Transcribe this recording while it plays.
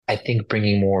I think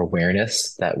bringing more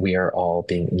awareness that we are all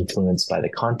being influenced by the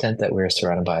content that we're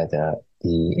surrounded by,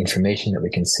 the information that we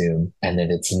consume, and that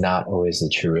it's not always the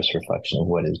truest reflection of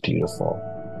what is beautiful.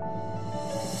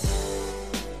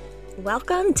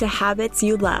 Welcome to Habits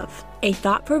You Love, a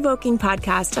thought-provoking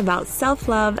podcast about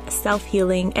self-love,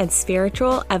 self-healing, and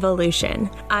spiritual evolution.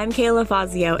 I'm Kayla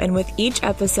Fazio, and with each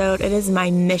episode, it is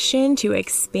my mission to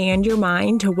expand your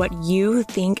mind to what you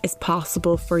think is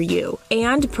possible for you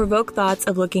and provoke thoughts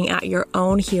of looking at your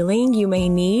own healing you may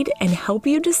need and help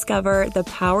you discover the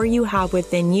power you have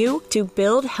within you to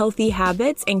build healthy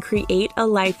habits and create a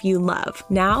life you love.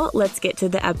 Now, let's get to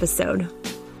the episode.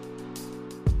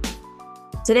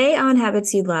 Today on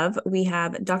Habits You Love, we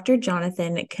have Dr.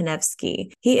 Jonathan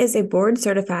Konevsky. He is a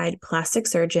board-certified plastic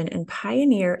surgeon and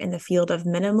pioneer in the field of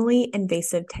minimally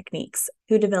invasive techniques,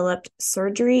 who developed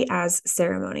surgery as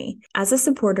ceremony. As a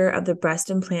supporter of the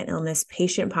breast implant illness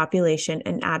patient population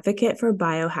and advocate for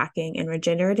biohacking and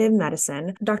regenerative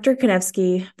medicine, Dr.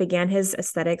 Konevsky began his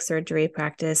aesthetic surgery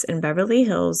practice in Beverly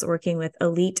Hills, working with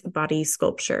elite body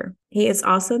sculpture. He is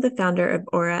also the founder of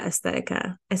Aura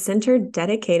Aesthetica, a center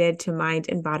dedicated to mind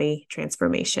and body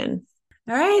transformation.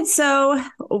 All right, so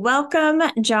welcome,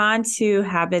 John, to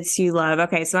Habits You Love.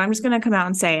 Okay, so I'm just going to come out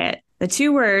and say it. The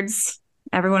two words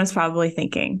everyone is probably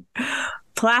thinking: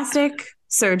 plastic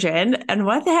surgeon. And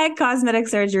what the heck cosmetic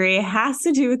surgery has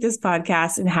to do with this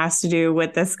podcast and has to do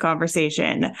with this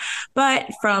conversation. But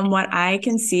from what I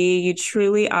can see, you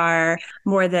truly are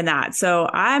more than that. So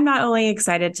I'm not only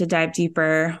excited to dive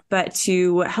deeper, but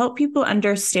to help people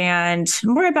understand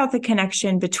more about the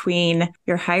connection between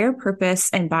your higher purpose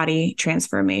and body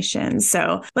transformation.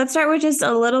 So let's start with just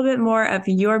a little bit more of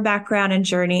your background and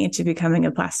journey into becoming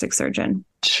a plastic surgeon.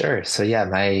 Sure. So yeah,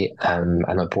 I'm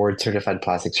a board certified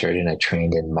plastic surgeon. I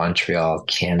trained in Montreal,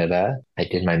 Canada. I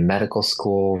did my medical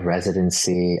school,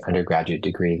 residency, undergraduate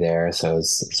degree there. So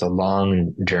it's a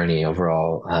long journey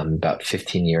overall, about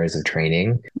 15 years of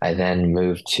training. I then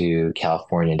moved to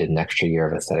California and did an extra year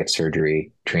of aesthetic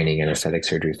surgery training and aesthetic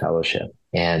surgery fellowship.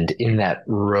 And in that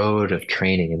road of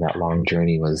training, in that long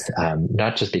journey, was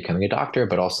not just becoming a doctor,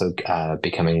 but also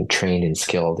becoming trained and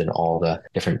skilled in all the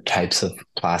different types of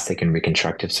plastic and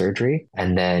reconstructive surgery.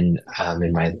 And then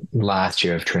in my last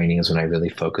year of training is when I really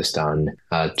focused on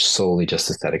solely just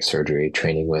aesthetic surgery,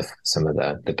 training with some of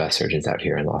the best surgeons out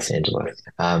here in Los Angeles.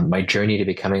 My journey to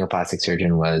becoming a plastic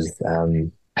surgeon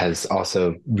has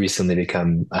also recently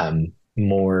become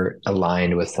more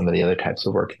aligned with some of the other types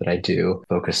of work that I do,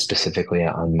 focused specifically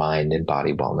on mind and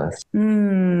body wellness.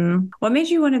 What made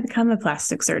you want to become a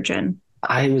plastic surgeon?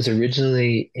 I was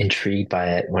originally intrigued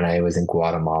by it when I was in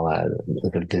Guatemala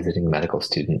as a visiting medical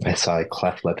student. I saw a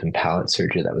cleft lip and palate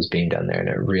surgery that was being done there, and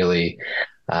it really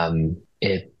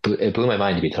it blew my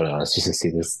mind, to be totally honest, just to see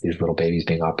these little babies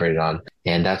being operated on.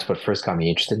 And that's what first got me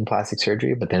interested in plastic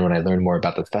surgery. But then when I learned more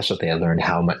about the specialty, I learned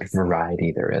how much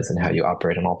variety there is and how you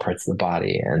operate on all parts of the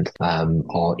body and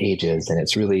all ages. And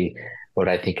it's really what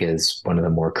I think is one of the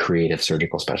more creative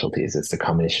surgical specialties. It's the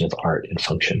combination of art and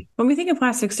function. When we think of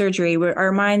plastic surgery,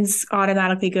 our minds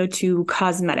automatically go to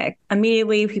cosmetic.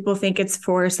 Immediately, people think it's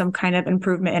for some kind of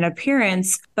improvement in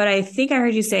appearance. But I think I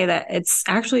heard you say that it's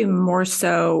actually more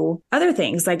so other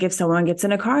things, like if someone gets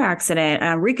in a car accident,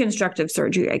 reconstructive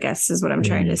surgery, I guess is what I'm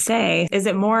trying to say. Is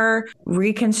it more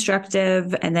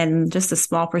reconstructive and then just a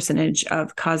small percentage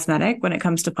of cosmetic when it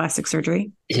comes to plastic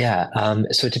surgery? Yeah.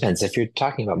 So it depends. If you're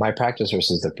talking about my practice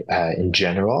versus in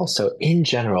general. So in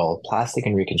general, plastic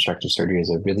and reconstructive surgery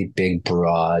is a really big,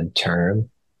 broad term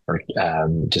or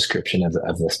description of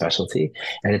the specialty.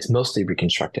 And it's mostly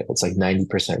reconstructive. It's like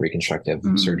 90% reconstructive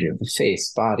surgery of the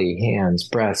face, body, hands,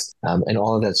 breast, and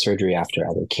all of that surgery after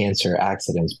either cancer,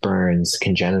 accidents, burns,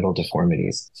 congenital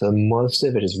deformities. So most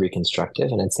of it is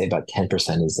reconstructive, and I'd say about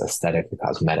 10% is aesthetic or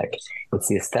cosmetic. It's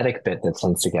the aesthetic bit that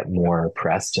tends to get more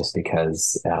press just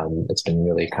because it's been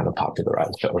really kind of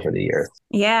popularized over the years.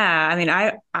 Yeah, I mean,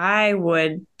 I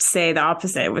would say the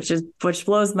opposite, which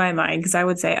blows my mind, because I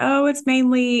would say, oh, it's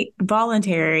mainly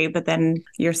voluntary, but then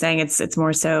you're saying it's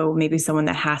more so maybe someone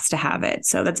that has to have it.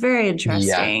 So that's very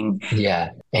interesting.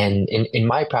 Yeah. And in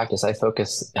my practice, I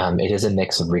focus, it is a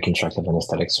mix of reconstructive and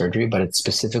aesthetic surgery, but it's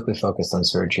specifically focused on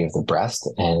surgery of the breast.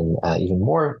 And even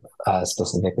more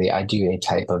specifically, I do a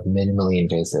type of minimally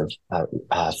invasive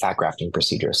fat grafting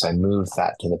procedure. So I move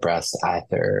fat to the breast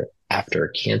either after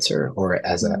cancer or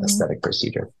as an aesthetic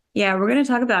procedure. Yeah, we're going to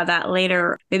talk about that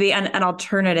later, maybe an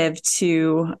alternative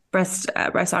to breast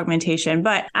augmentation.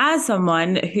 But as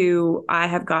someone who I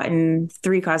have gotten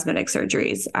 3 cosmetic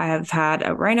surgeries, I have had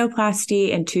a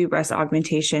rhinoplasty and 2 breast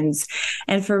augmentations.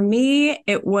 And for me,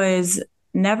 it was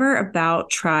never about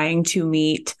trying to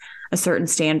meet a certain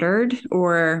standard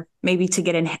or maybe to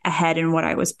get ahead in what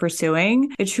I was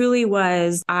pursuing. It truly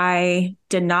was, I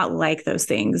did not like those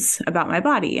things about my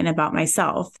body and about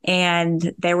myself.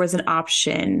 And there was an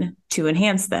option to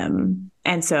enhance them.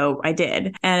 And so I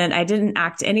did. And I didn't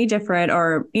act any different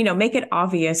or, make it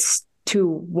obvious to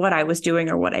what I was doing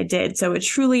or what I did. So it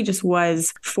truly just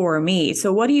was for me.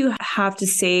 So what do you have to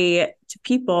say to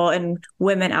people and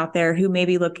women out there who may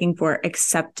be looking for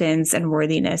acceptance and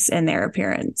worthiness in their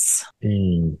appearance?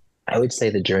 I would say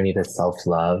the journey to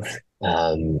self-love,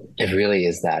 it really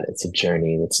is that. It's a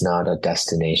journey. It's not a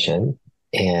destination.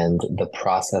 And the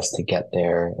process to get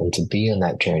there and to be on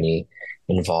that journey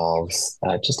involves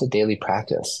just a daily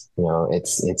practice. It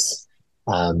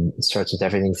starts with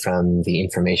everything from the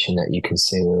information that you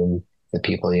consume, the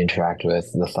people you interact with,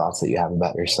 the thoughts that you have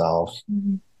about yourself.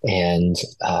 Mm-hmm. And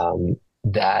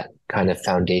that kind of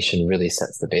foundation really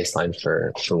sets the baseline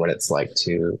for what it's like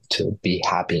to be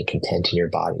happy and content in your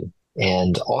body.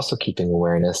 And also keeping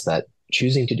awareness that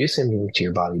choosing to do something to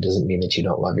your body doesn't mean that you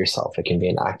don't love yourself. It can be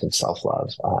an act of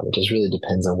self-love. It just really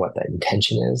depends on what that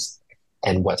intention is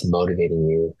and what's motivating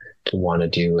you to want to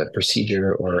do a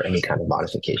procedure or any kind of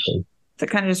modification. That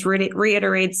kind of just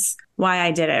reiterates why I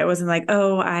did it. It wasn't like,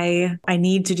 oh, I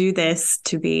need to do this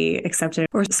to be accepted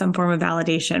or some form of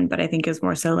validation. But I think it's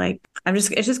more so like,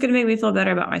 it's just going to make me feel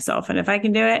better about myself. And if I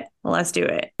can do it, well, let's do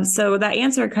it. So that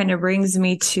answer kind of brings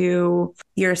me to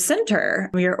your center,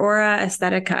 your Aura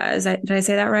Aesthetica. Did I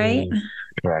say that right?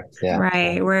 Correct. Yeah.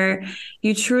 Right. Where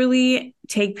you truly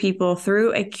take people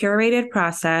through a curated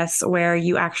process where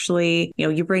you actually,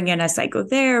 you bring in a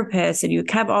psychotherapist and you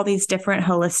have all these different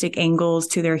holistic angles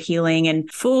to their healing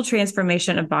and full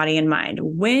transformation of body and mind.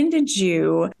 When did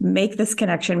you make this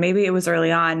connection? Maybe it was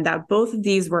early on that both of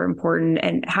these were important.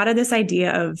 And how did this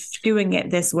idea of doing it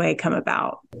this way come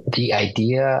about? The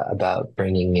idea about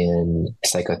bringing in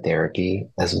psychotherapy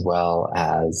as well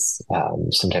as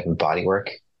some type of body work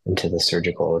into the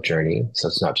surgical journey. So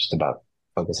it's not just about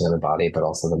focusing on the body, but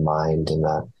also the mind and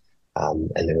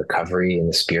the recovery and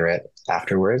the spirit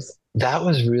afterwards. That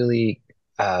was really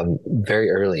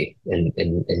very early in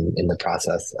the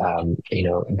process.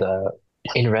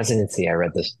 In residency, I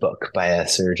read this book by a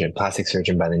plastic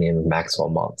surgeon by the name of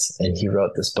Maxwell Maltz, and he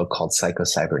wrote this book called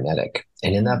Psycho-Cybernetic.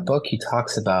 And in that book, he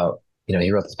talks about,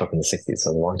 he wrote this book in the 60s,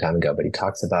 so a long time ago, but he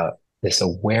talks about this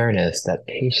awareness that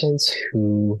patients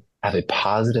who have a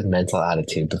positive mental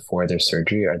attitude before their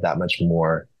surgery are that much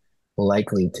more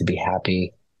likely to be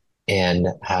happy and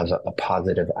have a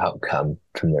positive outcome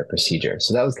from their procedure.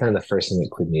 So that was kind of the first thing that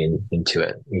clued me into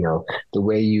it. The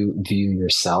way you view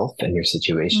yourself and your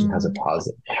situation has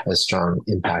a strong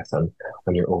impact on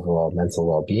your overall mental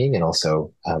well-being and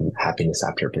also happiness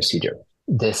after a procedure.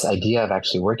 This idea of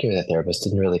actually working with a therapist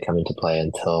didn't really come into play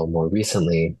until more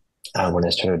recently when I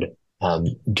started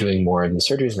doing more of the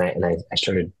surgeries, and I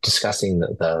started discussing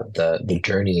the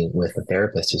journey with a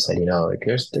therapist who said,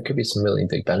 there could be some really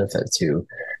big benefit to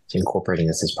incorporating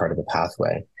this as part of the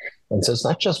pathway. And so it's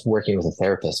not just working with a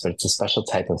therapist, but it's a special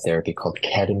type of therapy called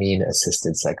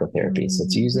ketamine-assisted psychotherapy. So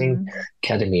it's using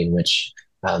ketamine, which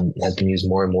has been used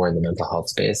more and more in the mental health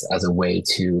space as a way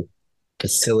to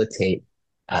facilitate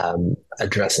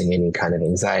addressing any kind of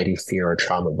anxiety, fear, or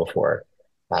trauma before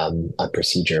a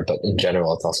procedure, but in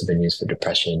general, it's also been used for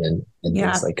depression and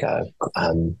things like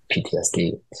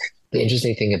PTSD. The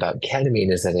interesting thing about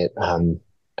ketamine is that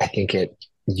I think it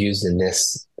used in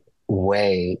this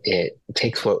way, it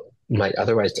takes what might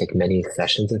otherwise take many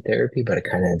sessions of therapy, but it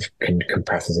kind of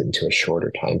compresses it into a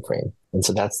shorter time frame. And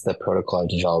so that's the protocol I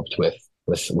developed with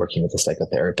working with a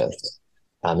psychotherapist.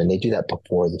 And they do that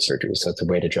before the surgery. So it's a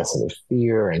way to address any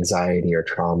fear, anxiety, or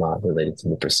trauma related to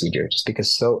the procedure. Just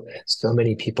because so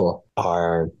many people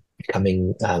are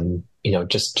coming,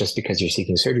 just because you're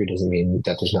seeking surgery doesn't mean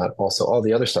that there's not also all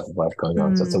the other stuff of life going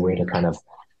on. So it's a way to kind of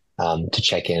to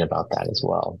check in about that as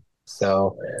well.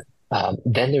 So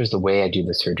then there's the way I do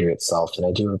the surgery itself. And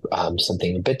I do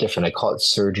something a bit different. I call it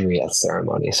surgery as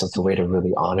ceremony. So it's a way to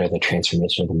really honor the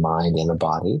transformation of the mind and the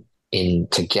body in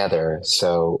together.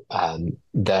 So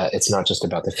it's not just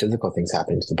about the physical things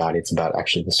happening to the body. It's about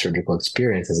actually the surgical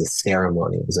experience as a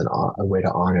ceremony, as a way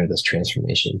to honor this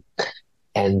transformation.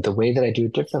 And the way that I do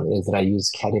it differently is that I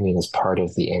use ketamine as part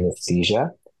of the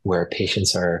anesthesia, where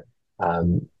patients are,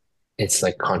 it's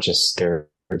like conscious, they're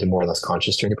more or less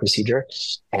conscious during the procedure.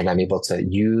 And I'm able to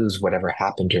use whatever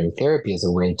happened during therapy as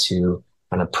a way to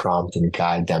kind of prompt and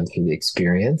guide them through the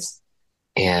experience.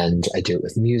 And I do it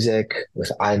with music,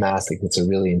 with eye masks. Like, it's a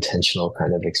really intentional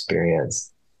kind of experience.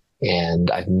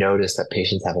 And I've noticed that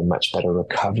patients have a much better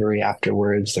recovery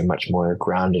afterwards. They're much more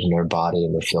grounded in their body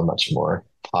and they feel much more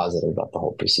positive about the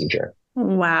whole procedure.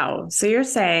 Wow. So you're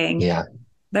saying Yeah.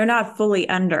 they're not fully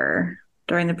under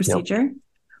during the Nope. procedure?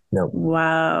 Nope.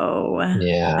 Whoa.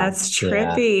 Yeah. That's Yeah.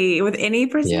 trippy with any Yeah.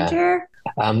 procedure?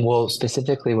 Well,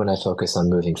 specifically when I focus on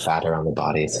moving fat around the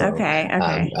body. So, Okay.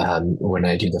 Okay. when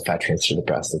I do the fat transfer to the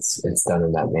breast, it's done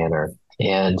in that manner.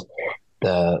 And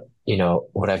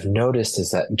what I've noticed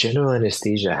is that general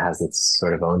anesthesia has its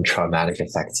sort of own traumatic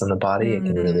effects on the body. It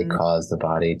can really Mm, cause the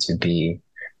body to be,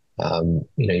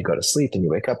 you go to sleep and you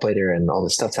wake up later and all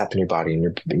this stuff's happened in your body and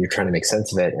you're trying to make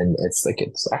sense of it. And it's like,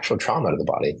 it's actual trauma to the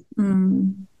body.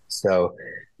 mm, So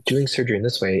doing surgery in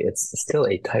this way, it's still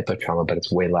a type of trauma, but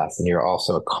it's way less. And you're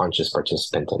also a conscious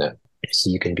participant in it. So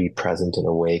you can be present and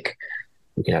awake.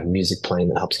 You can have music playing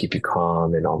that helps keep you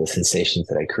calm, and all the sensations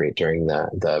that I create during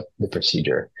the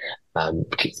procedure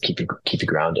keep you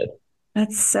grounded.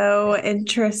 that's so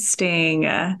interesting.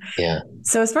 Yeah.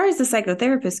 So as far as the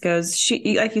psychotherapist goes,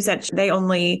 she, like you said, they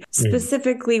only Mm,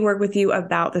 specifically work with you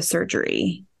about the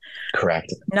surgery,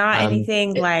 correct. not Um,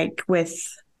 anything it- like with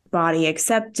body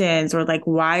acceptance or like,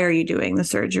 why are you doing the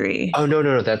surgery? oh no,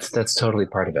 no, no, that's totally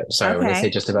part of it. Sorry, when I say Okay.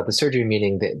 just about the surgery,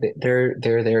 meaning they're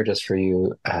there just for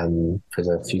you for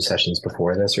the few sessions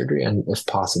before the surgery, and if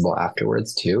possible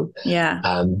afterwards too. Yeah.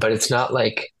 But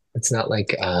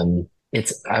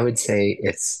it's, I would say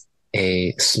it's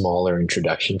a smaller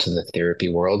introduction to the therapy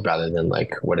world rather than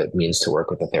like what it means to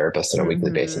work with a therapist on a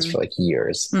weekly basis Mm-hmm. for like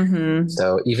years. Mm-hmm.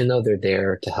 So even though they're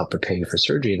there to help prepare you for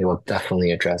surgery, they will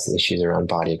definitely address issues around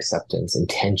body acceptance,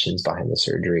 intentions behind the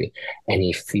surgery,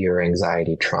 any fear,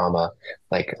 anxiety, trauma.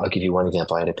 Like I'll give you one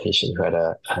example. I had a patient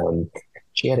who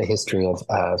she had a history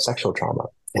of sexual trauma.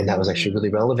 And that was actually really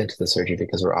Mm. relevant to the surgery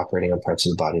because we're operating on parts of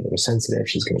the body that are sensitive.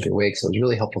 She's going to be awake. So it was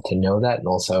really helpful to know that and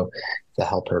also to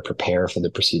help her prepare for the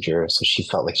procedure. So she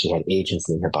felt like she had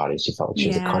agency in her body. She felt like she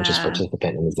was a conscious Yeah.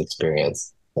 participant in this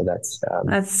experience. So That's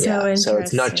so yeah. So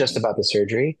it's not just interesting. about the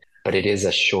surgery, but it is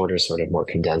a shorter, sort of more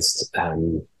condensed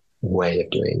way of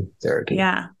doing therapy.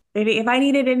 Yeah. Maybe if I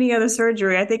needed any other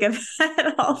surgery, I think I've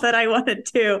had all that I wanted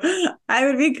to. I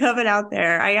would be coming out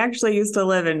there. I actually used to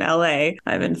live in LA.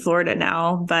 I'm in Florida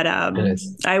now, but And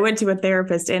it's, I went to a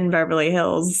therapist in Beverly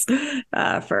Hills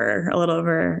for a little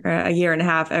over a year and a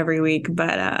half every week.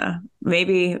 But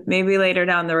maybe later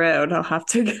down the road, I'll have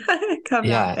to come out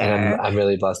yeah. And there. I'm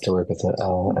really blessed to work with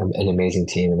an amazing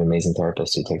team, an amazing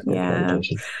therapist who takes great care of the Yeah,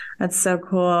 patients. that's so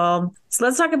cool. So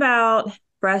let's talk about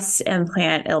breast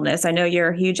implant illness. I know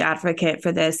you're a huge advocate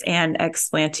for this and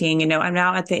explanting. I'm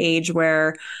now at the age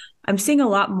where I'm seeing a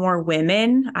lot more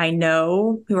women I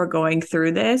know who are going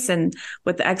through this and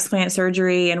with the explant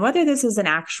surgery, and whether this is an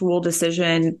actual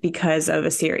decision because of a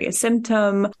serious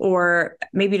symptom or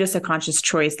maybe just a conscious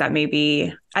choice that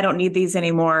maybe I don't need these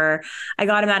anymore. I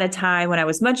got them at a time when I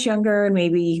was much younger and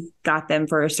maybe got them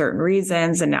for certain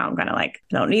reasons. And now I'm kind of like,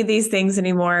 I don't need these things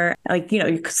anymore. Like,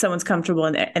 someone's comfortable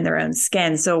in their own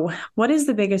skin. So what is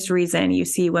the biggest reason you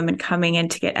see women coming in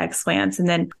to get explants? And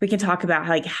then we can talk about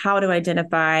like how to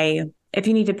identify if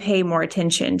you need to pay more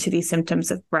attention to these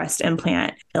symptoms of breast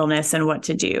implant illness and what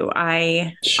to do.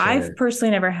 I've Sure.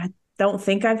 personally never had don't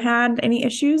think I've had any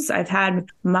issues. I've had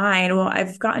mine. Well,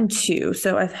 I've gotten two.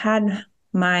 So I've had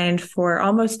mine for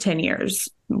almost 10 years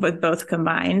with both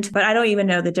combined, but I don't even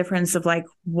know the difference of like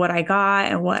what I got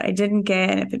and what I didn't get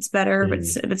and if it's better,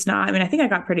 if it's not. I mean, I think I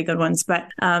got pretty good ones, but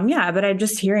yeah, but I'm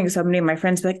just hearing so many of my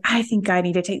friends be like, I think I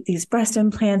need to take these breast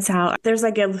implants out. There's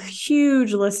like a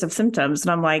huge list of symptoms.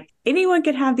 And I'm like, anyone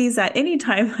could have these at any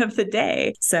time of the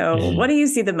day. So what Mm. do you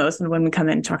see the most when women come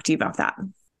in and talk to you about that?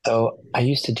 So I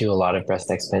used to do a lot of breast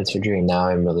explant surgery, and now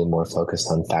I'm really more focused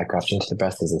on fat grafting to the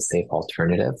breast as a safe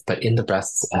alternative. But in the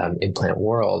breast implant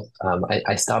world,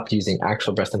 I stopped using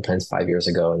actual breast implants 5 years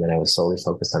ago, and then I was solely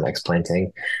focused on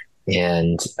explanting.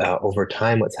 And over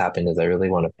time, what's happened is I really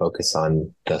want to focus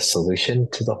on the solution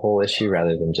to the whole issue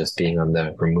rather than just being on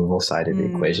the removal side of the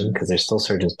equation, Mm, because there's still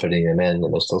surgeons putting them in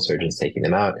and there's still surgeons taking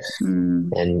them out.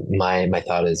 mm, And my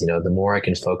thought is, the more I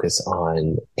can focus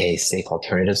on a safe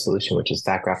alternative solution, which is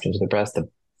fat grafting to the breast,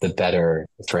 the better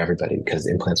for everybody because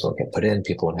implants won't get put in,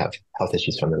 people won't have health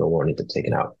issues from them, and won't need them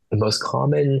taken out. The most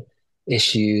common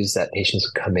issues that patients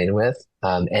come in with,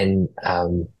 and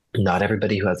not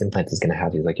everybody who has implants is going to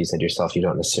have these. Like you said yourself, you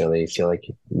don't necessarily feel like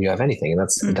you have anything, and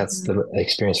that's mm, the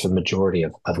experience for the majority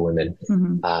of women.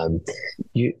 mm, Um,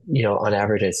 on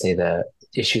average, I'd say the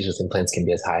issues with implants can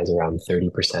be as high as around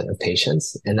 30% of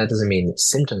patients. And that doesn't mean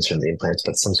symptoms from the implants,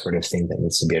 but some sort of thing that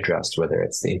needs to be addressed, whether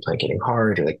it's the implant getting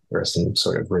hard or some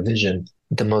sort of revision.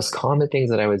 The most common things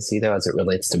that I would see though, as it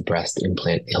relates to breast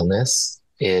implant illness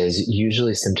is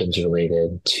usually symptoms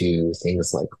related to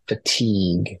things like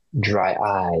fatigue, dry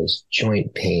eyes,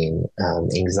 joint pain,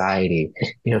 anxiety.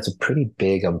 It's a pretty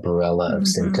big umbrella of Mm-hmm.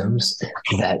 symptoms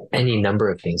that any number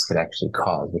of things could actually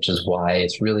cause, which is why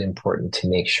it's really important to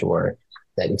make sure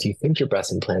that if you think your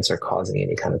breast implants are causing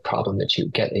any kind of problem, that you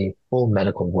get a full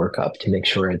medical workup to make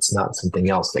sure it's not something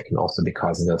else that can also be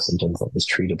causing those symptoms that is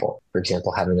treatable. For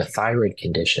example, having a thyroid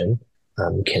condition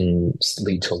can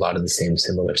lead to a lot of the same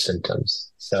similar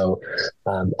symptoms. So,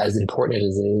 as important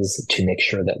as it is to make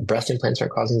sure that breast implants are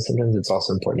causing symptoms, it's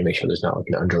also important to make sure there's not like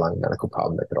an underlying medical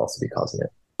problem that could also be causing it.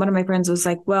 One of my friends was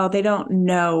like, well, they don't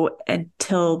know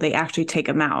until they actually take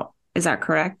them out. Is that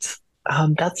correct?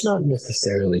 That's not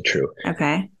necessarily true.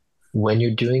 Okay. When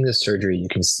you're doing the surgery, you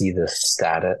can see the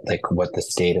status, like what the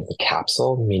state of the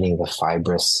capsule, meaning the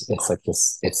fibrous, it's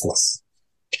this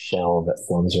shell that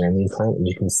forms around the implant, and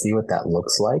you can see what that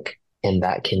looks like. And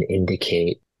that can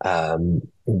indicate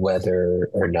whether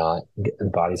or not the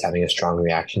body's having a strong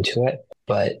reaction to it.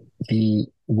 But the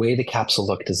way the capsule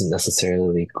look doesn't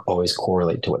necessarily always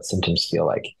correlate to what symptoms feel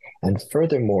like. And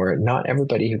furthermore, not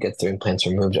everybody who gets their implants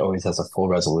removed always has a full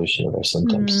resolution of their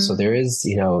symptoms. So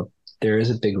Mm. there is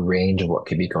a big range of what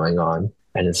could be going on,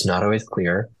 and it's not always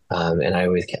clear. And I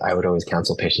would always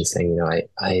counsel patients saying,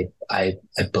 I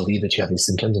believe that you have these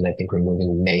symptoms, and I think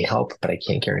removing may help, but I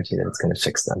can't guarantee that it's going to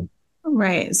fix them.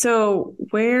 Right. So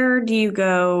where do you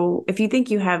go if you think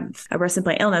you have a breast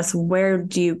implant illness? Where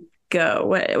do you go?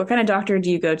 What kind of doctor do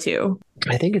you go to?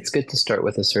 I think it's good to start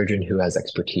with a surgeon who has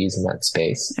expertise in that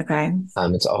space. Okay.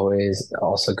 It's always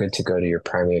also good to go to your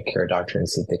primary care doctor and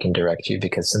see if they can direct you,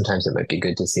 because sometimes it might be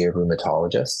good to see a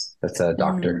rheumatologist. That's a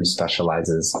doctor who Mm.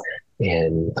 specializes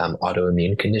in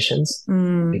autoimmune conditions,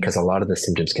 Mm. because a lot of the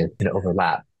symptoms can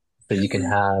overlap. So you can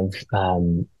have,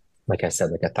 like I said,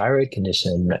 like a thyroid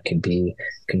condition that could be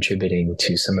contributing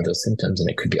to some of those symptoms, and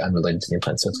it could be unrelated to the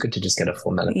implant. So it's good to just get a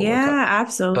full medical workup. Yeah, But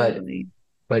absolutely.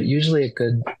 but usually a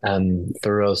good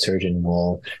thorough surgeon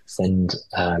will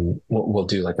will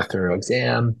do like a thorough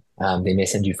exam. They may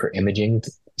send you for imaging,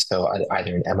 so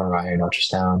either an MRI or an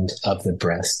ultrasound of the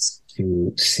breasts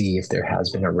to see if there has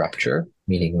been a rupture,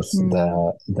 meaning if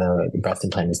Mm. the breast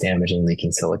implant is damaged and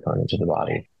leaking silicone into the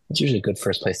body. It's usually a good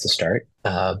first place to start.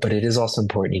 But it is also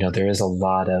important, there is a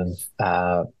lot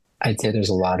of I'd say there's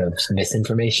a lot of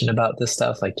misinformation about this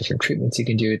stuff, like different treatments you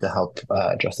can do to help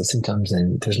address the symptoms.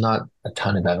 And there's not a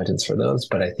ton of evidence for those.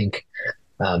 But I think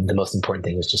the most important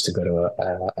thing is just to go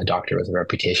to a doctor with a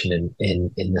reputation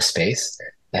in the space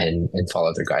and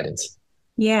follow their guidance.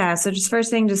 Yeah. So just first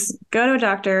thing, just go to a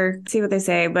doctor, see what they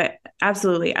say. But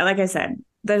absolutely, like I said,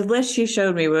 the list she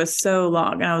showed me was so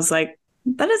long. And I was like,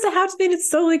 that doesn't have to mean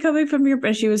it's solely coming from your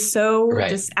breast. She was so Right.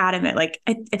 just adamant, like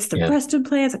it's the Yeah. breast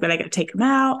implants. Like, but I got to take them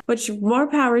out. Which more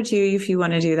power to you if you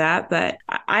want to do that. But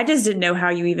I just didn't know how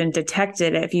you even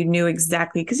detected it if you knew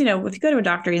exactly. Because if you go to a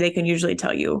doctor, they can usually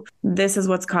tell you this is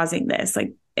what's causing this.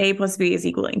 Like A plus B is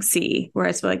equaling C.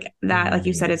 Whereas like that, like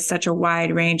you said, Mm. it's such a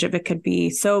wide range of it could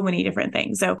be so many different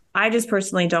things. So I just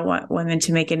personally don't want women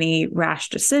to make any rash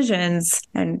decisions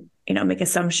and make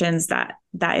assumptions that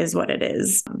that is what it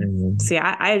is. Mm. So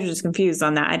yeah, I was just confused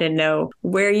on that. I didn't know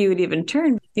where you would even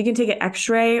turn. You can take an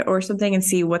X-ray or something and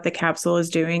see what the capsule is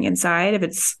doing inside if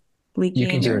it's You can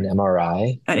leaking do an or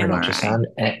MRI an or an MRI. ultrasound,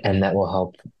 and that will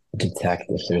help detect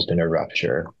if there's been a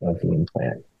rupture of the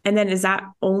implant. And then is that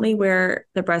only where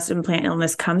the breast implant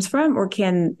illness comes from, or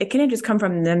can it just come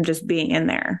from them just being in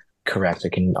there? Correct.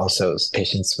 It can also,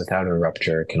 patients without a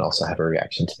rupture can also have a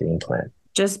reaction to the implant.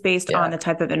 Just based on Yeah. the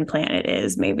type of implant it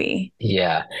is, maybe.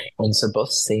 Yeah. And so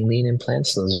both saline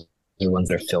implants, those are the ones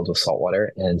that are filled with salt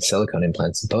water, and silicone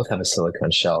implants both have a silicone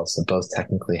shell. So both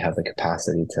technically have the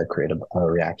capacity to create a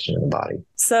reaction in the body.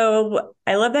 So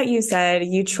I love that you said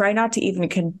you try not to even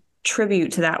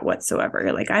contribute to that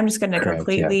whatsoever. Like, I'm just going to Correct. Yeah.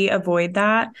 completely avoid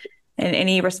that and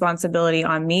any responsibility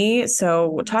on me.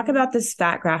 So talk about this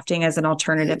fat grafting as an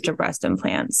alternative to breast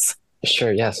implants.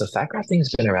 Sure. Yeah. So fat grafting has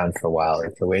been around for a while.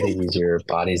 It's a way to use your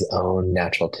body's own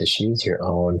natural tissues, your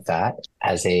own fat,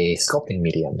 as a sculpting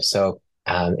medium. So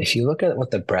if you look at what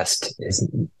the breast is,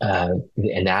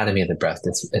 the anatomy of the breast,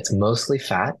 it's mostly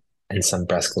fat and some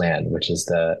breast gland, which is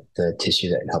the tissue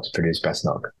that helps produce breast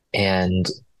milk. And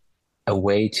a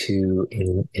way to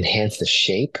enhance the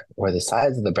shape or the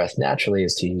size of the breast naturally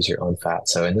is to use your own fat.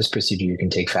 So in this procedure, you can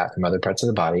take fat from other parts of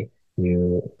the body,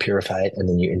 you purify it, and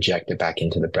then you inject it back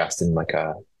into the breast in like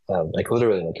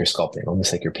literally like you're sculpting,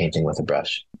 almost like you're painting with a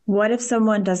brush. What if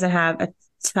someone doesn't have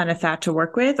ton of fat to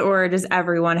work with, or does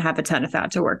everyone have a ton of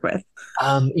fat to work with?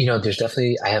 There's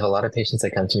definitely, I have a lot of patients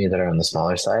that come to me that are on the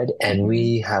smaller side, and Mhm.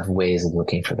 we have ways of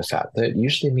looking for the fat. That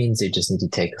usually means they just need to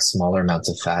take smaller amounts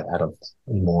of fat out of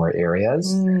more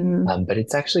areas. Mm. But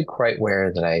it's actually quite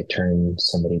rare that I turn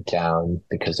somebody down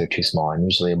because they're too small. I'm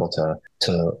usually able to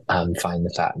find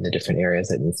the fat in the different areas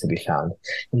that needs to be found.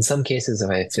 In some cases, if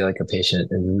I feel like a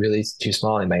patient is really too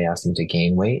small, I might ask them to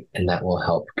gain weight, and that will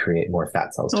help create more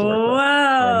fat cells to work with,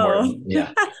 or more. Whoa.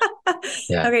 Yeah,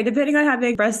 yeah, Okay, depending on how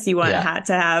big breasts you want yeah, hat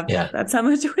to have, yeah, that's how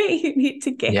much weight you need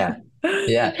to yeah. gain.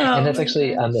 Yeah, and Oh that's my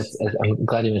actually gosh. I'm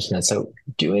glad you mentioned that. So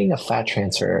doing a fat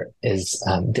transfer is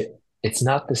it's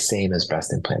not the same as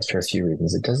breast implants for a few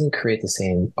reasons. It doesn't create the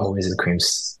same always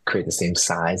create the same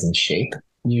size and shape.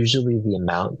 Usually, the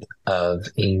amount of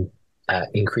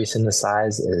increase in the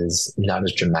size is not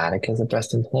as dramatic as a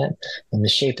breast implant, and the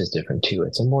shape is different too.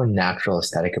 It's a more natural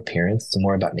aesthetic appearance. It's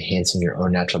more about enhancing your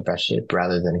own natural breast shape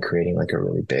rather than creating like a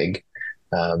really big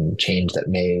change that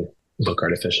may look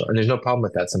artificial. And there's no problem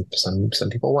with that. Some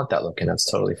people want that look, and that's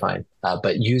totally fine.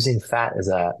 But using fat as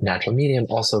a natural medium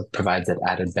also provides that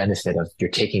added benefit of you're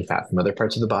taking fat from other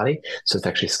parts of the body, so it's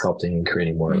actually sculpting and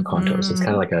creating more contours. So it's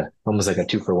kind of Mhm. like a almost like a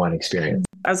 2-for-1 experience.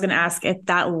 I was going to ask if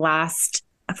that lasts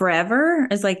forever.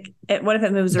 Is like, what if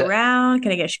it moves The around?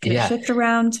 Can it Yeah, shift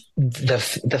around? the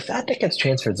fat that gets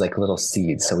transferred is like little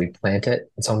seeds. So we plant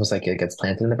it. It's almost like it gets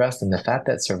planted in the breast, and the fat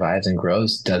that survives and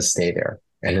grows does stay there,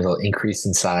 and it'll increase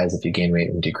in size if you gain weight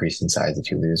and decrease in size if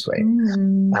you lose weight.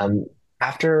 Mm. Um,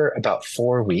 After about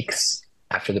 4 weeks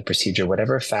after the procedure,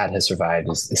 whatever fat has survived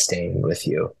is staying with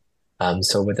you.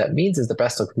 So what that means is the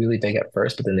breasts look really big at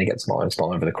first, but then they get smaller and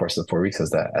smaller over the course of 4 weeks as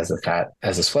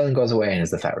the swelling goes away and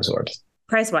as the fat resorbs.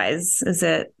 Price wise, is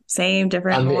it same,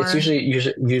 different, It's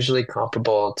more? usually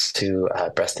comparable to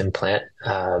breast implant.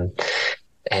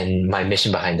 And my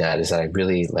mission behind that is that I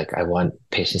want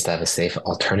patients to have a safe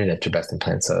alternative to breast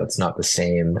implant. So it's not the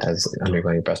same as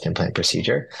undergoing a breast implant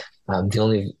procedure. The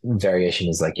only variation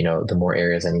is the more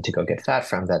areas I need to go get fat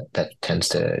from, that tends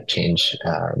to change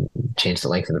the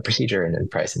length of the procedure and then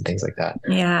price and things like that.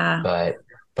 Yeah.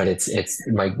 But it's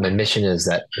my mission is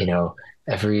that,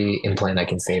 every implant I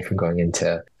can save from going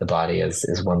into the body is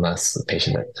one less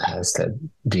patient that has to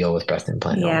deal with breast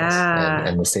implant illness. And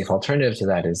Yeah. the safe alternative to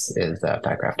that is fat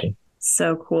grafting.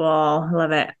 So cool. I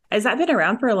love it. Has that been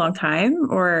around for a long time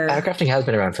Fat or? grafting has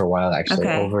been around for a while, actually,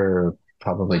 Okay. over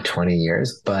probably 20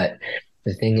 years. But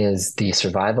the thing is, the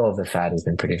survival of the fat has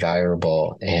been pretty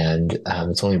valuable, and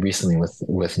it's only recently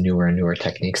with newer and newer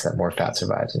techniques that more fat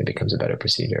survives and it becomes a better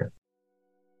procedure.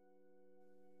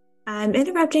 I'm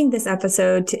interrupting this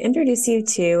episode to introduce you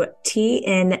to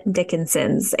T.N.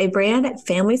 Dickinson's, a brand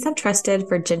families have trusted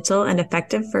for gentle and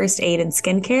effective first aid and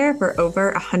skincare for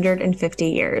over 150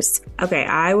 years. Okay,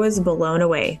 I was blown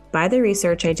away by the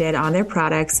research I did on their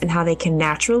products and how they can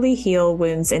naturally heal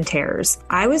wounds and tears.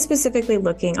 I was specifically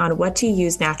looking on what to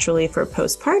use naturally for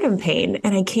postpartum pain,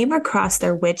 and I came across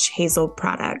their witch hazel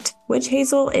product. Witch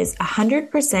hazel is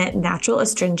 100% natural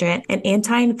astringent and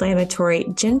anti-inflammatory,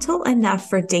 gentle enough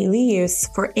for daily use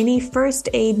for any first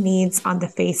aid needs on the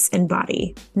face and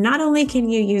body. Not only can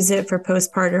you use it for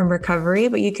postpartum recovery,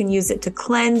 but you can use it to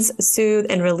cleanse, soothe,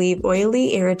 and relieve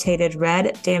oily, irritated,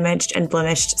 red, damaged, and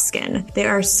blemished skin. There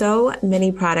are so many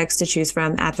products to choose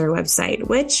from at their website,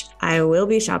 which I will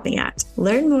be shopping at.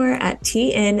 Learn more at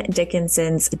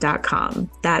tndickinsons.com.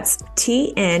 That's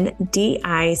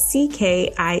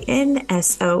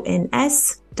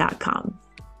tndickinsons.com.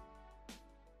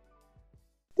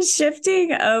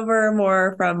 Shifting over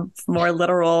more from more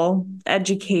literal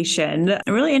education,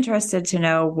 I'm really interested to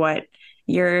know what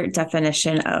your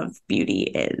definition of beauty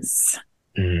is.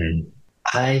 Mm.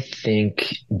 I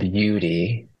think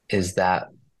beauty is that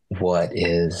what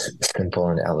is simple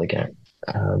and elegant.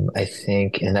 I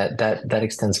think, and that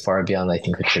extends far beyond, I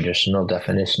think, the traditional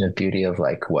definition of beauty of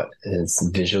like what is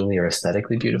visually or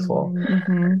aesthetically beautiful.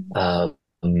 Mm-hmm. Um,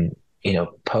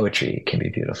 Poetry can be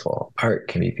beautiful, art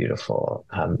can be beautiful,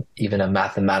 even a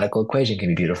mathematical equation can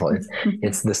be beautiful.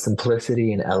 It's the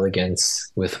simplicity and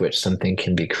elegance with which something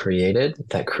can be created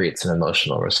that creates an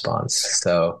emotional response.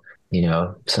 So,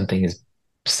 something as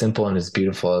simple and as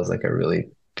beautiful as like a really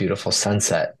beautiful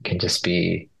sunset can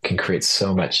create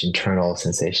so much internal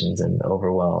sensations and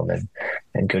overwhelm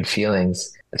and good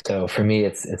feelings. So for me,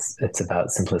 it's about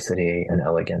simplicity and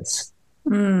elegance.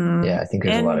 Yeah, Mm. I think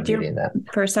there's a lot of And beauty your in that.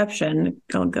 perception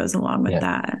goes along with Yeah.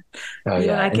 that. Oh You and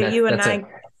yeah. I And could, you and that's I it.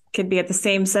 could be at the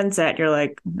same sunset. You're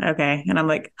like, okay. And I'm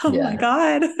like, oh my Yeah.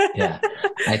 God. Yeah.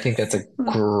 I think that's a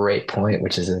great point,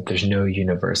 which is that there's no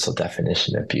universal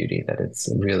definition of beauty, that it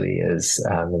really is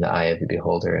in the eye of the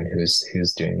beholder and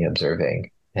who's doing the observing.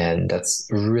 And that's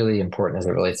really important as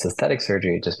it relates to aesthetic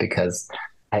surgery, just because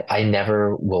I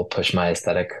never will push my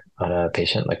aesthetic on a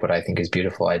patient. Like what I think is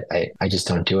beautiful, I just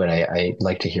don't do it. I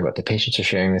like to hear what the patients are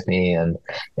sharing with me, and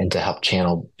to help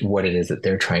channel what it is that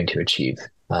they're trying to achieve,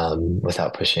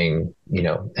 without pushing,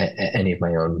 any of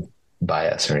my own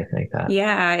bias or anything like that.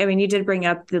 Yeah, I mean, you did bring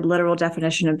up the literal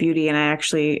definition of beauty, and I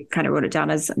actually kind of wrote it down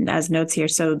as notes here.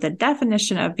 So the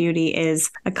definition of beauty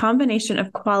is a combination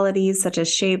of qualities such as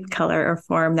shape, color, or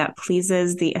form that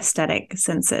pleases the aesthetic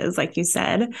senses, like you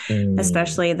said, Mm,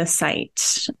 especially the sight.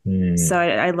 So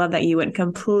mm, I love that you went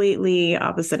completely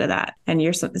opposite of that, and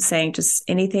you're saying just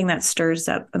anything that stirs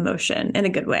up emotion in a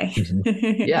good way.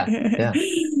 mhm. Yeah, yeah.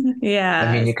 I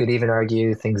Yeah. mean, you could even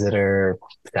argue things that are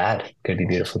sad could be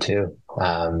beautiful too.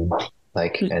 And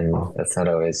that's not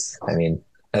always, I mean,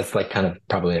 that's like kind of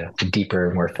probably a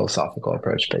deeper, more philosophical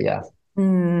approach, but yeah,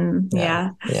 yeah, Yeah.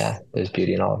 yeah, there's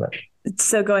beauty in all of it.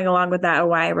 So going along with that,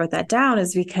 why I wrote that down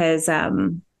is because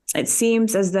it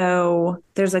seems as though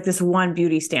there's like this one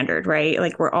beauty standard, right?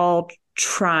 Like we're all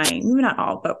trying, maybe not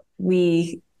all, but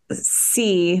we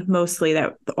see mostly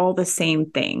that all the same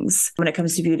things when it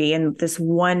comes to beauty, and this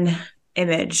one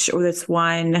image or this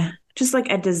one just like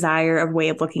a desire of way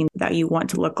of looking that you want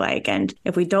to look like. And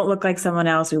if we don't look like someone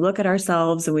else, we look at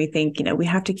ourselves and we think, we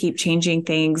have to keep changing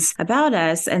things about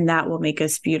us, and that will make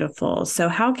us beautiful. So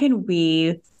how can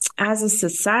we as a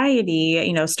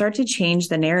society, start to change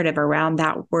the narrative around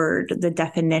that word, the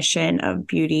definition of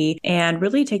beauty, and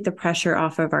really take the pressure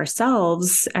off of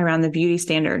ourselves around the beauty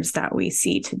standards that we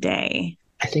see today?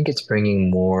 I think it's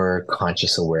bringing more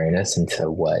conscious awareness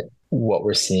into what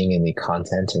we're seeing in the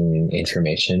content and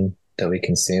information that we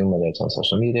consume, whether it's on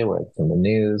social media, whether it's in the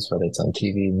news, whether it's on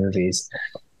TV, movies,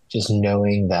 just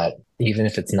knowing that even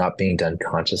if it's not being done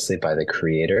consciously by the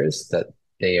creators, that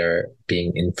they are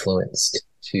being influenced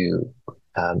to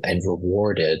and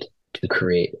rewarded to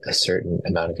create a certain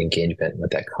amount of engagement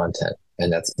with that content.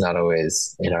 And that's not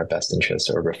always in our best interest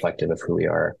or reflective of who we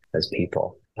are as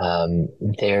people.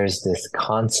 There's this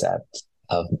concept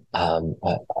of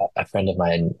a friend of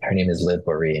mine, her name is Liv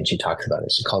Bory, and she talks about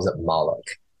it. She calls it Moloch.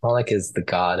 Moloch is the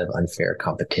god of unfair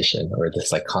competition, or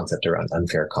this like concept around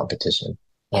unfair competition.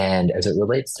 And as it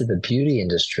relates to the beauty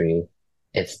industry,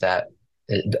 it's that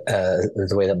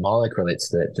the way that Moloch relates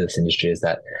to this industry is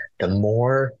that the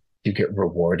more you get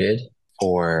rewarded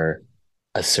for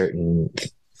a certain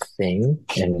thing,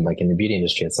 and like in the beauty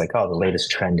industry, it's like, oh, the latest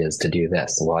trend is to do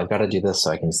this. Well, I've got to do this so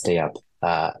I can stay up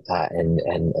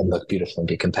and look beautiful and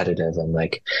be competitive and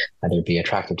like either be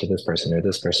attractive to this person or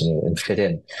this person and fit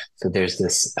in. So there's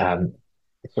this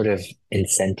sort of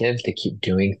incentive to keep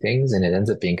doing things, and it ends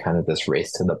up being kind of this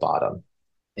race to the bottom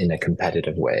in a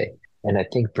competitive way. And I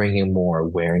think bringing more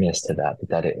awareness to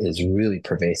that it is really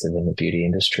pervasive in the beauty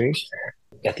industry.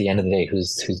 At the end of the day,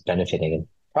 who's benefiting and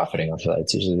profiting off of that?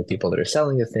 It's usually the people that are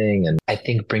selling the thing. And I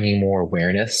think bringing more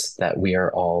awareness that we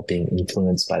are all being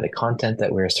influenced by the content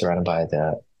that we're surrounded by,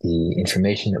 the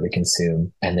information that we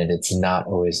consume, and that it's not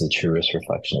always the truest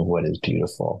reflection of what is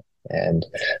beautiful. And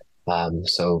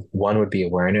so one would be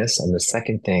awareness. And the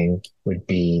second thing would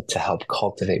be to help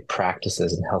cultivate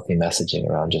practices and healthy messaging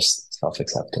around just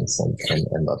self-acceptance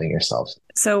and loving yourself.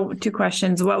 So 2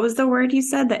 questions. What was the word you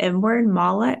said? The M word,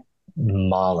 Moloch?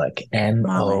 Moloch,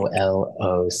 Moloch.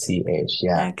 Moloch.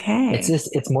 Yeah. Okay.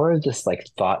 It's more of this like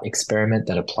thought experiment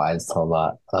that applies to a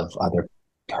lot of other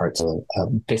parts of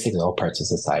basically all parts of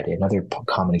society. Another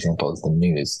common example is the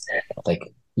news. Like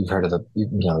you've heard of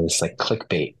this like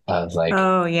clickbait of like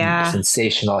Oh, yeah.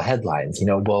 sensational headlines.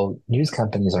 Well, news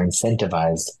companies are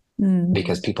incentivized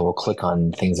because Mm. people will click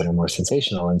on things that are more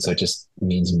sensational. And so it just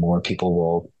means more people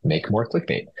will make more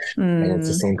clickbait. And it's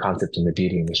the Mm. same concept in the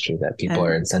beauty industry, that people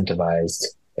are And incentivized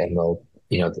and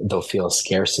they'll feel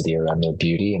scarcity around their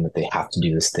beauty, and that they have to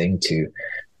do this thing to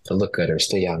look good or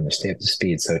stay young or stay up to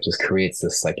speed. So it just creates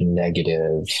this like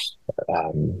negative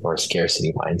or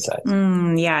scarcity mindset.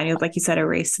 yeah, and like you said, a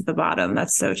race to the bottom.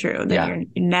 That's so true. Then Yeah. you're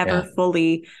never Yeah.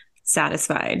 fully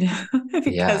satisfied Yeah.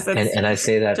 because And it's and I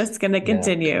say that, just going to yeah.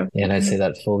 continue. And I say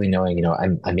that fully knowing,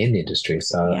 I'm in the industry. Yeah.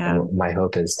 So my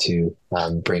hope is to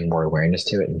bring more awareness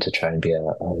to it and to try and be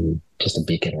just a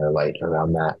beacon or a light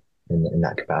around that in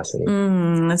that capacity.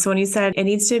 So when you said it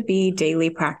needs to be daily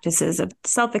practices of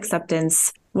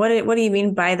self-acceptance, what do you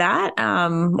mean by that?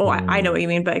 Well, I know what you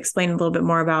mean, but explain a little bit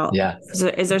more about, Yeah. so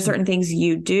is there certain things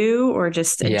you do, or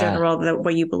just in Yeah. general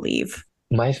what you believe?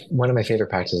 One of my favorite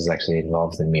practices actually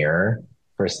involves the mirror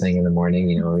first thing in the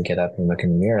morning, when we get up and look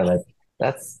in the mirror, like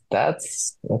that's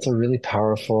a really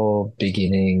powerful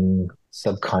beginning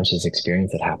subconscious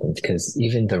experience that happens, because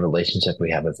even the relationship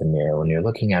we have with the mirror, when you're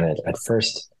looking at it at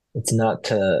first, it's not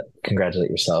to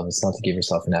congratulate yourself. It's not to give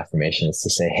yourself an affirmation. It's to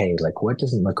say, hey, like, what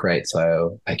doesn't look right,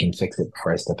 so I can fix it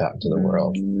before I step out into the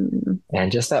world.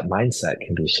 And just that mindset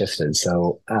can be shifted.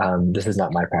 So this is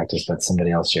not my practice, but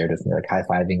somebody else shared with me, like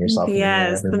high-fiving yourself in the mirror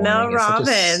Yes, every the Mel morning. It's such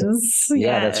Robbins.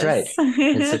 yeah, that's right.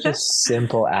 Yes. It's such a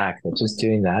simple act that just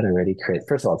doing that already creates,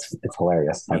 first of all, it's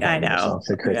hilarious, I high-fiving know. yourself.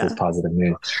 It creates this Yeah. positive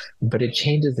mood, but it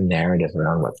changes the narrative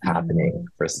around what's happening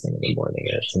first thing in the morning.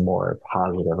 It's a more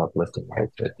positive, uplifting way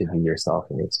to view yourself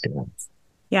and the experience.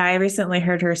 Yeah, I recently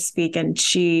heard her speak, and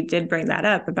she did bring that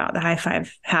up about the high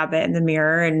five habit in the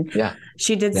mirror. And Yeah.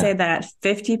 she did Yeah. say that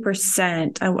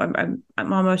 50%, I'm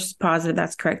almost positive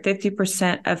that's correct,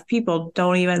 50% of people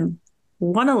don't even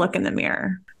want to look in the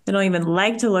mirror. They don't even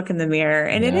like to look in the mirror.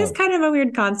 And it is Yeah. kind of a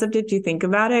weird concept if you think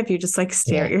about it, if you just like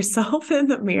stare at Yeah. yourself in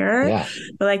the mirror. Yeah.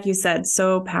 But like you said,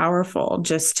 so powerful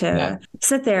just to Yeah.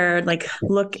 sit there, like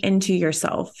look into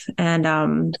yourself and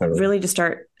Totally. really just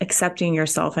start accepting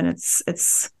yourself. And it's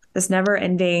this never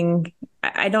ending.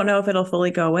 I don't know if it'll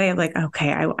fully go away. I'm like,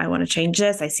 okay, I want to change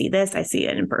this. I see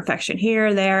an imperfection here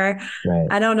or there. Right.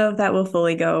 I don't know if that will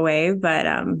fully go away, but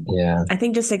Yeah. I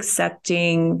think just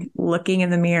accepting, looking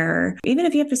in the mirror, even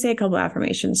if you have to say a couple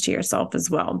affirmations to yourself as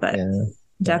well. But Yeah.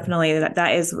 definitely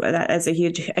that is a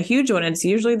huge one. It's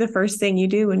usually the first thing you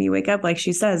do when you wake up. Like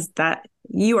she says, that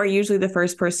you are usually the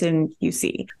first person you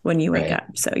see when you wake up.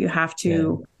 So you have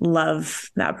to love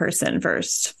that person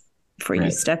first before you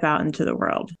step out into the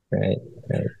world. Right.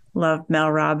 Love Mel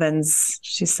Robbins.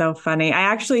 She's so funny. I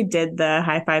actually did the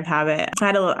high five habit. I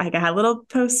had a little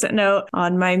post-it note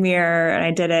on my mirror, and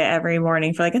I did it every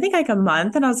morning for I think a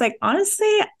month. And I was like, honestly,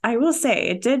 I will say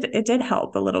it did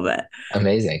help a little bit.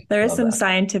 Amazing. There is some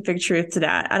scientific truth to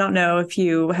that. I don't know if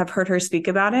you have heard her speak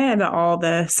about it, about all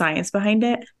the science behind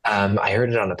it. I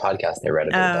heard it on a podcast. I read a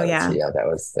bit about it. So yeah, that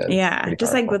was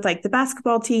just like with the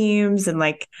basketball teams and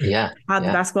how the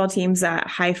basketball teams that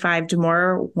high-fived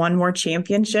won more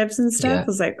championships and stuff. I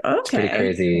was like, okay, it's pretty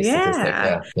crazy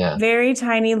statistic. Yeah. Very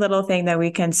tiny little thing that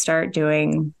we can start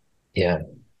doing. Yeah.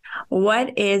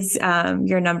 What is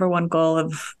your number one goal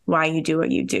of why you do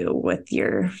what you do with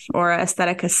your Aura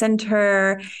Aesthetica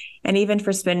Center, and even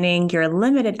for spending your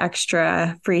limited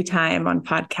extra free time on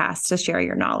podcasts to share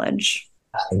your knowledge?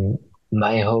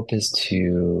 My hope is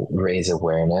to raise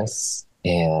awareness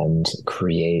and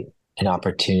create an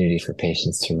opportunity for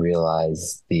patients to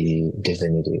realize the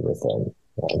divinity within.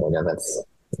 I know that's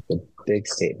a big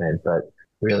statement, but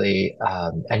really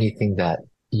anything that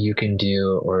you can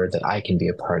do or that I can be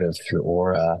a part of through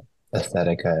Aura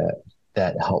Aesthetica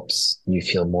that helps you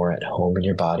feel more at home in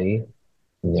your body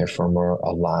and therefore more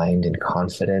aligned and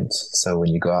confident. So when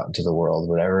you go out into the world,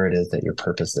 whatever it is that your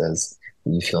purpose is,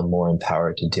 you feel more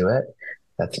empowered to do it.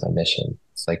 That's my mission.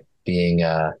 It's like being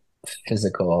a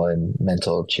physical and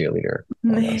mental cheerleader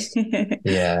almost.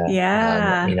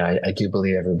 I do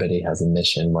believe everybody has a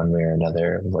mission one way or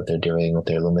another, what they're doing with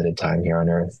their limited time here on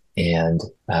earth, and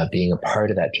being a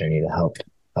part of that journey to help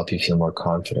you feel more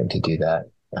confident to do that.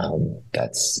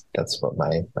 That's what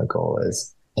my goal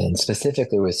is. And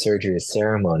specifically with surgery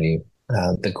ceremony,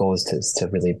 the goal is to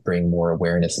really bring more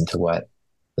awareness into what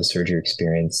the surgery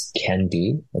experience can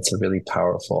be. It's a really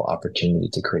powerful opportunity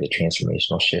to create a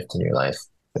transformational shift in your life.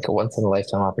 Like a once in a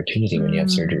lifetime opportunity when you have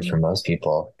surgery for most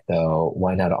people. So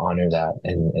why not honor that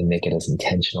and make it as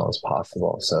intentional as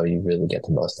possible so you really get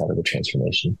the most out of the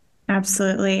transformation?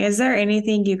 Absolutely. Is there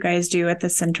anything you guys do at the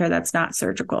center that's not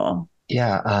surgical?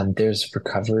 Yeah, there's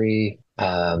recovery.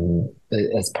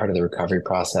 As part of the recovery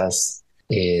process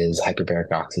is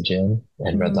hyperbaric oxygen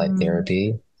and red light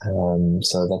therapy.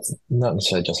 So that's not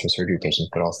necessarily just for surgery patients,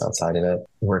 but also outside of it.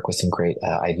 Work with some great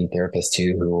IV therapists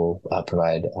too, who will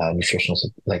provide nutritional,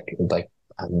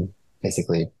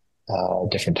 basically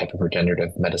different type of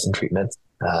regenerative medicine treatments.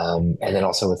 And then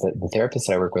also with the therapists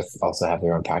that I work with also have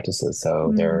their own practices,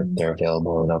 so they're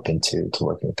available and open to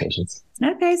working with patients.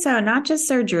 Okay, so not just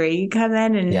surgery. You come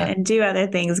in and do other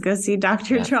things. Go see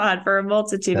Dr. John for a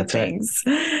multitude of things.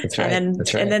 That's right.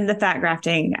 And then the fat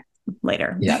grafting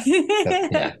later. Yeah,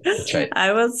 that's right.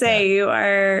 I will say you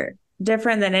are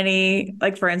different than any,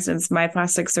 like for instance, my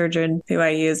plastic surgeon who I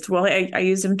used, I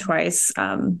used him twice.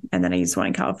 And then I used one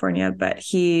in California, but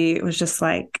he was just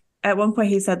like, at one point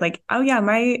he said like, oh yeah,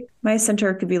 my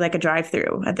center could be like a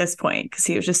drive-through at this point, because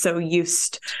he was just so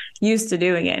used to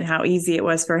doing it and how easy it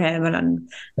was for him. And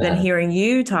then Uh, hearing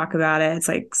you talk about it, it's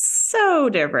like so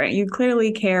different. You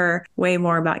clearly care way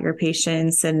more about your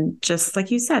patients, and just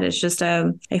like you said, it's just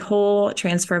a whole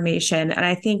transformation. And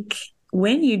I think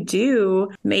when you do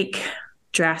make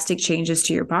drastic changes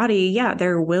to your body, yeah,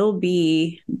 there will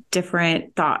be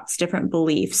different thoughts, different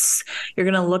beliefs. You're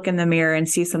going to look in the mirror and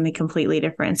see something completely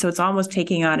different. So it's almost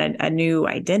taking on a new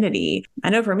identity.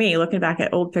 I know for me, looking back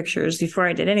at old pictures before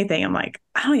I did anything, I'm like,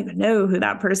 I don't even know who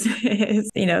that person is.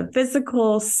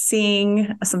 Physical,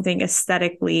 seeing something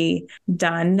aesthetically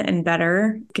done and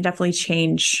better can definitely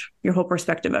change your whole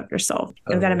perspective of yourself.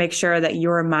 You've got to make sure that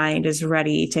your mind is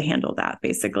ready to handle that,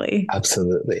 basically.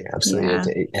 Absolutely,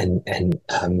 absolutely. Yeah. And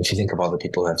if you think of all the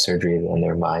people who have surgery and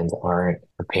their minds aren't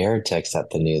prepared to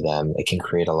accept the new them, it can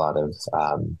create a lot of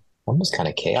almost kind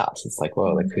of chaos. It's like,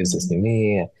 whoa, like who's this new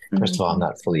me? First of all, I'm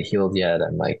not fully healed yet.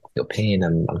 I'm like feel pain.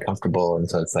 I'm uncomfortable, and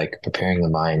so it's like preparing the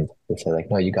mind to say like,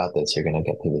 no, you got this. You're gonna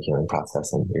get through the healing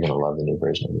process, and you're gonna love the new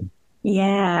version of you.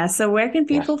 Yeah. So where can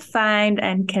Yeah. people find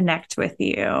and connect with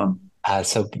you?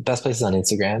 So best place is on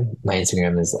Instagram. My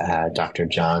Instagram is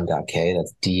drjon.k.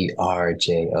 That's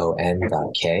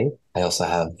drjon.k. I also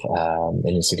have an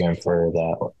Instagram for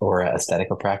the Aura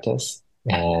Aesthetica practice,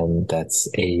 and that's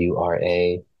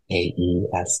AuraAesthetica,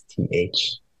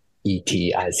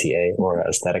 Aura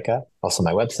Aesthetica. Also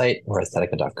my website,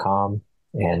 auraesthetica.com,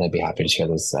 and I'd be happy to share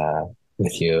those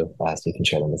with you so you can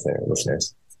share them with their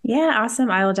listeners. Yeah,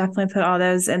 awesome. I will definitely put all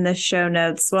those in the show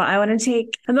notes. Well, I want to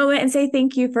take a moment and say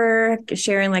thank you for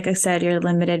sharing, like I said, your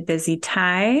limited busy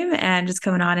time and just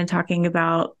coming on and talking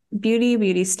about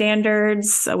beauty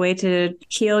standards, a way to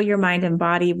heal your mind and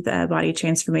body, the body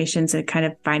transformations, and kind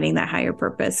of finding that higher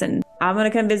purpose. And I'm going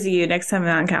to come visit you next time I'm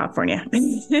out in California.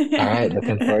 All right,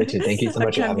 looking forward to it. Thank you so I'll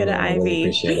much for come having get me an on. I really IV.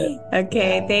 appreciate it.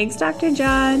 Okay, Yeah, thanks, Dr.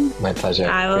 John. my pleasure.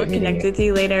 I will Great meeting connect you. with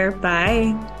you later.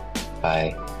 Bye.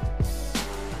 Bye.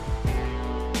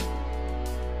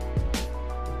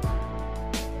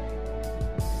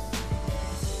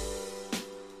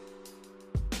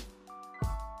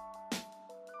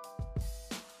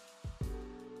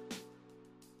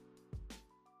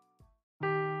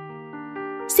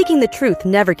 Seeking the truth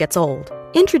never gets old.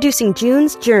 Introducing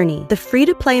June's Journey, the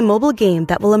free-to-play mobile game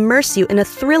that will immerse you in a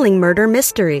thrilling murder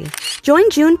mystery. Join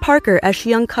June Parker as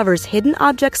she uncovers hidden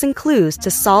objects and clues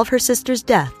to solve her sister's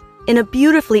death in a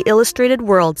beautifully illustrated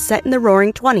world set in the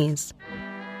Roaring '20s.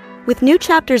 With new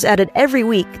chapters added every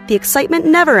week, the excitement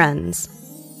never ends.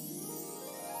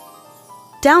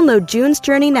 Download June's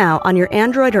Journey now on your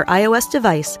Android or iOS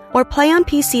device, or play on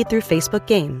PC through Facebook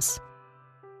Games.